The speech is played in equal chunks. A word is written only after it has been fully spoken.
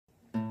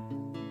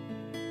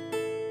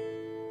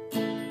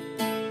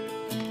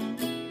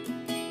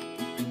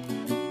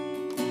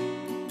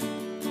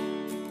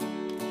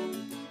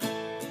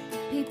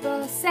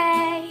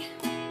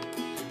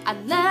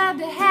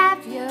to have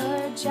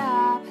your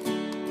job,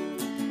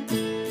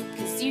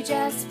 'cause you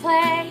just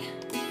play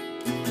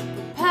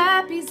with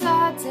puppies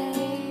all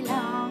day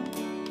long.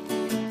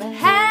 But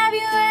have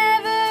you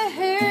ever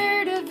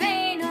heard of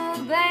anal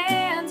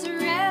glands or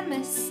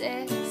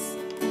emesis,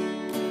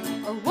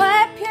 or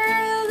what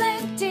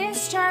purulent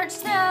discharge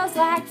smells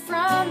like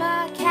from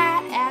a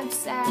cat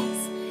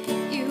abscess?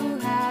 You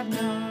have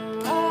no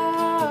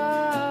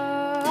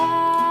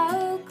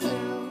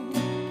clue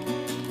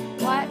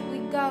what we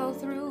go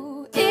through.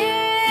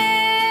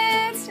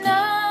 It's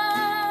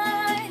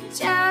not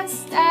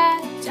just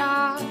a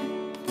job.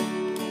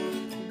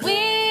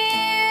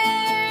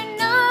 We're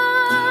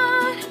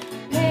not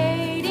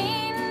paid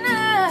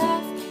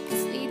enough,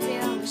 'cause we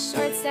deal with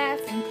short staff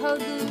and code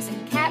blues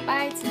and cat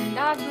bites and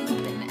dog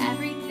poop and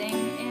everything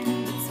in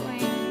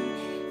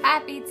between.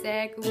 Happy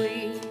Tech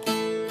Week.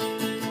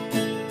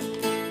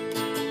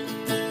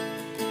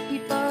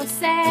 People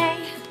say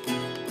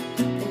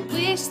they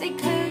wish they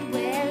could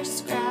wear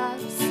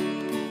scrubs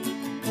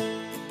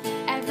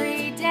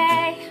every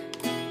day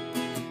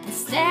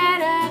instead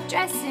of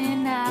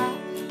dressing up.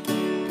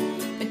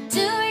 But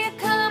do you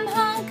come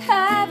home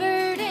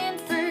covered in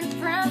fur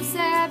from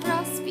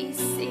several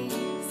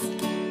species?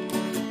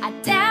 I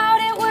doubt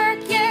at work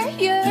you're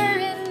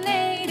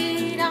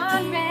urinated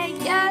on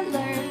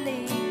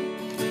regularly.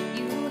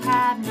 You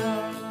have no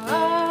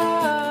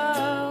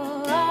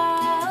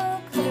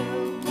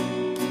clue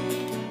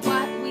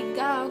what we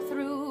go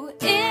through.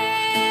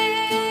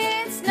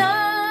 It's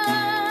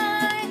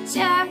not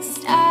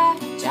just a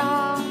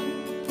job.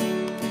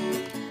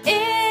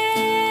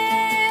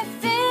 If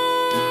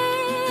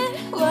it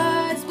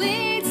was,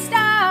 we'd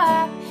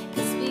stop,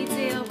 'cause we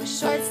deal with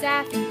short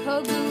staff and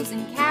code blues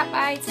and cat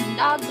bites and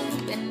dog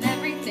poop and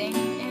everything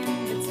in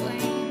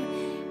between.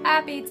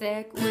 Happy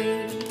Tech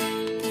Week.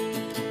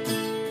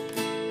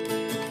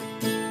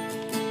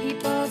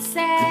 People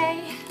say,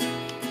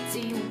 do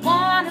you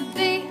want to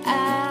be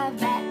a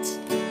vet?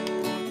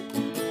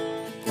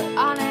 But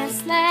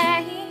honestly,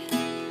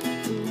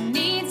 who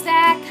needs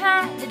that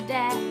kind of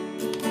debt?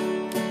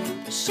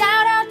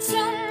 Shout out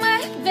to my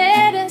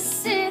vet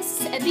assists,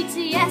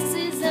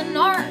 BTSs and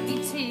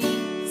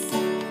RBTs.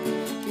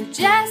 You're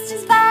just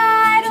as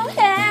vital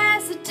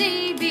as the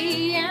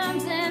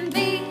DBMs and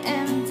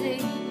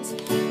BMDs.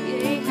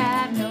 You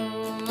have no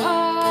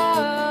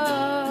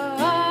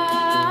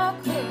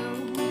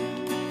clue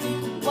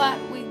what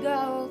we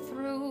go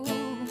through.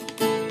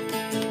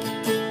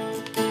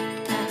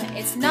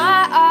 It's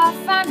not all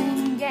fun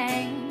and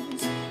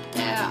games.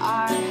 There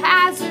are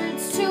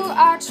hazards to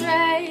our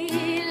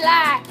trade,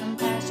 like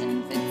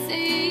compassion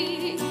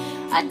fatigue,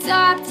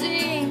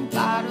 adopting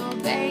bottle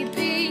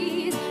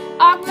babies,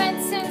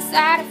 augmenting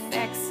side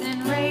effects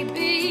and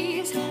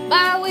rabies,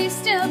 but we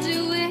still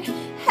do it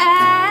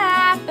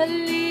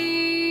happily.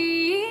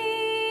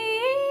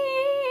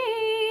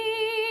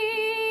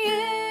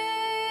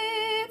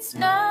 It's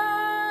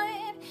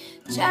not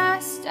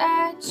just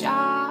a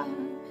job.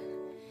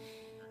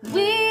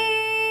 We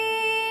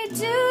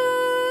do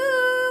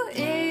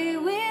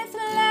it with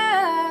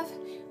love.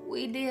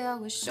 We deal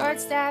with short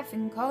staff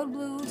and code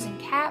blues and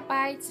cat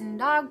bites and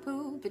dog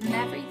poop and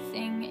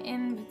everything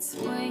in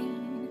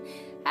between.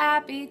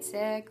 Happy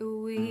Tech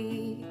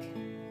Week.